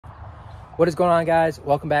What is going on, guys?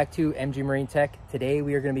 Welcome back to MGmarinetech. Today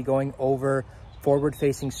we are going to be going over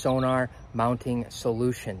forward-facing sonar mounting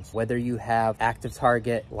solutions. Whether you have active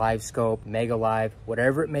target, live scope, mega live,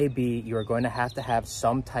 whatever it may be, you are going to have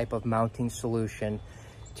some type of mounting solution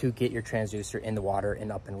to get your transducer in the water and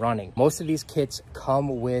up and running. Most of these kits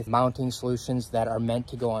come with mounting solutions that are meant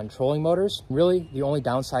to go on trolling motors. Really, the only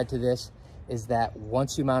downside to this is that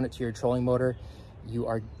once you mount it to your trolling motor, you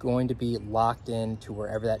are going to be locked in to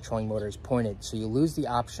wherever that trolling motor is pointed. So you lose the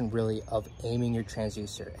option really of aiming your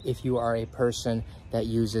transducer. If you are a person that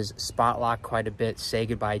uses spot lock quite a bit, say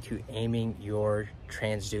goodbye to aiming your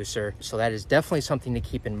transducer. So that is definitely something to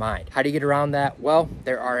keep in mind. How do you get around that? Well,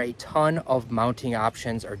 there are a ton of mounting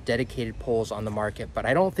options or dedicated poles on the market, but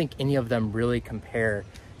I don't think any of them really compare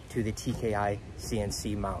to the TKI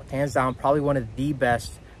CNC mount. Hands down, probably one of the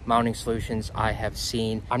best mounting solutions I have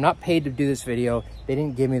seen. I'm not paid to do this video. They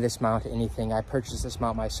didn't give me this mount or anything. I purchased this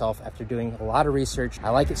mount myself after doing a lot of research. I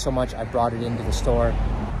like it so much I brought it into the store.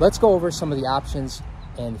 Let's go over some of the options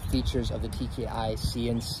and features of the TKI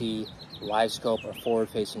CNC live scope or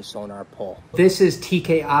forward-facing sonar pole. This is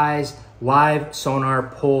TKI's live sonar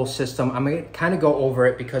pole system. I'm gonna kind of go over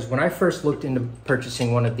it because when I first looked into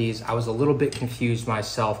purchasing one of these, I was a little bit confused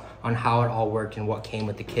myself on how it all worked and what came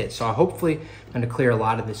with the kit. So hopefully I'm gonna clear a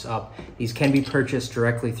lot of this up. These can be purchased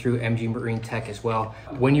directly through MGmarinetech as well.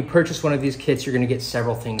 When you purchase one of these kits, you're gonna get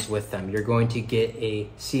several things with them. You're going to get a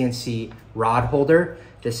CNC rod holder.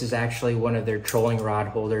 This is actually one of their trolling rod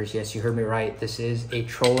holders. Yes, you heard me right. This is a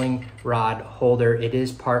trolling rod holder. It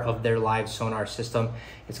is part of their live sonar system.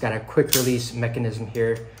 It's got a quick release mechanism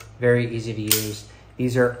here. Very easy to use.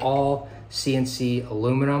 These are all CNC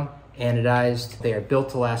aluminum anodized. They are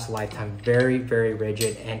built to last a lifetime. Very, very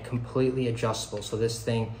rigid and completely adjustable. So this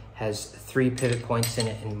thing has 3 pivot points in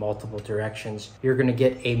it in multiple directions. You're gonna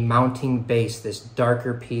get a mounting base. This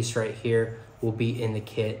darker piece right here will be in the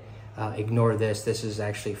kit. Ignore this. This is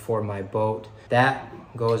actually for my boat. That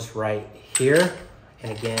goes right here.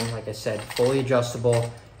 And again, like I said, fully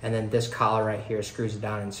adjustable. And then this collar right here screws it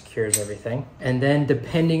down and secures everything. And then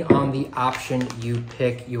depending on the option you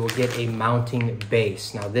pick, you will get a mounting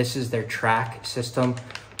base. Now this is their track system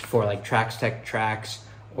for like Traxtech tracks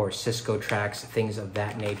or Cisco tracks, things of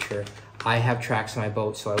that nature. I have tracks on my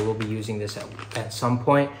boat, so I will be using this at some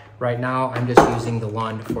point. Right now, I'm just using the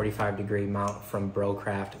Lund 45-degree mount from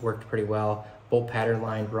Brocraft. It worked pretty well. Bolt pattern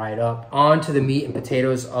lined right up. On to the meat and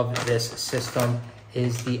potatoes of this system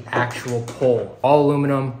is the actual pole. All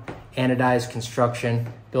aluminum, anodized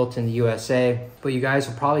construction, built in the USA. But you guys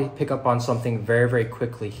will probably pick up on something very, very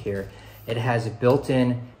quickly here. It has a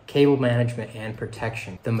built-in cable management and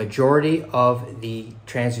protection. The majority of the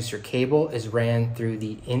transducer cable is ran through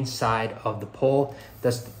the inside of the pole.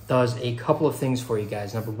 This does a couple of things for you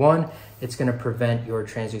guys. Number one, it's gonna prevent your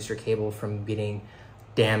transducer cable from getting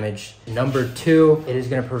damaged. Number two, it is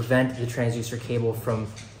gonna prevent the transducer cable from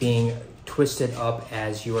being twisted up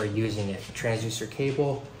as you are using it. The transducer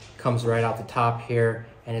cable comes right out the top here,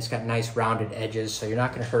 and it's got nice rounded edges, so you're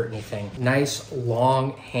not gonna hurt anything. Nice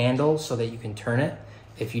long handle so that you can turn it.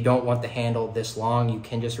 If you don't want the handle this long, you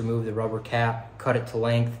can just remove the rubber cap, cut it to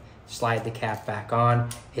length, slide the cap back on.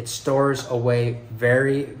 It stores away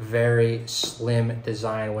very, very slim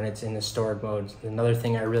design when it's in the stored mode. Another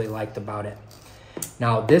thing I really liked about it.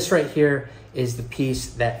 Now this right here is the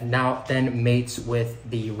piece that now then mates with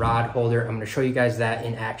the rod holder. I'm gonna show you guys that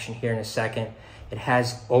in action here in a second. It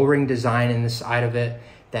has O-ring design in the side of it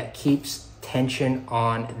that keeps tension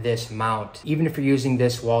on this mount. Even if you're using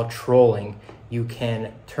this while trolling, you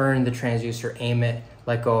can turn the transducer, aim it,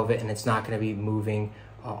 let go of it, and it's not gonna be moving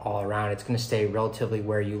all around. It's gonna stay relatively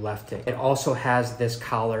where you left it. It also has this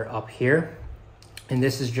collar up here, and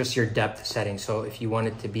this is just your depth setting. So if you want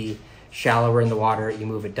it to be shallower in the water, you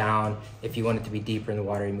move it down. If you want it to be deeper in the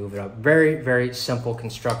water, you move it up. Very, very simple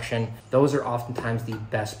construction. Those are oftentimes the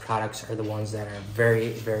best products, are the ones that are very,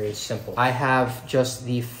 very simple. I have just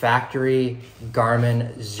the factory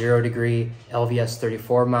Garmin 0-degree LVS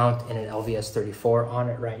 34 mount and an LVS 34 on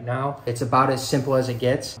it right now. It's about as simple as it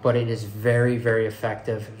gets, but it is very, very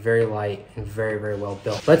effective, very light, and very, very well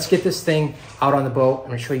built. Let's get this thing out on the boat. I'm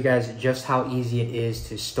gonna show you guys just how easy it is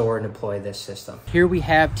to store and deploy this system. Here we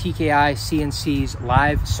have TKI CNC's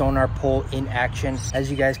live sonar pole in action. As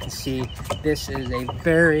you guys can see, this is a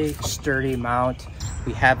very sturdy mount.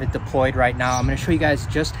 We have it deployed right now. I'm going to show you guys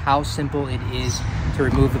just how simple it is to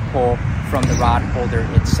remove the pole from the rod holder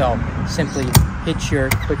itself. Simply hit your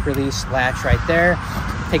quick release latch right there,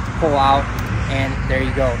 take the pole out, and there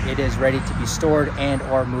you go. It is ready to be stored and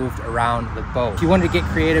or moved around the boat. If you wanted to get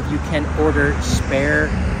creative, you can order spare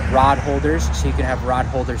rod holders. So you can have a rod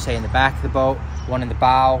holder, say, in the back of the boat, one in the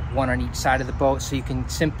bow, one on each side of the boat, so you can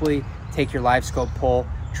simply take your live scope pole,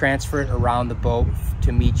 transfer it around the boat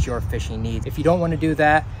to meet your fishing needs. If you don't want to do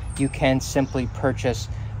that, you can simply purchase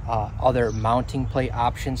other mounting plate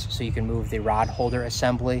options, so you can move the rod holder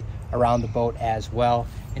assembly around the boat as well.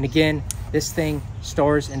 And again, this thing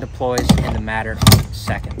stores and deploys in a matter of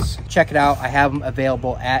seconds. Check it out. I have them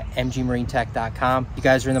available at mgmarinetech.com. If you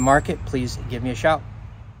guys are in the market, please give me a shout.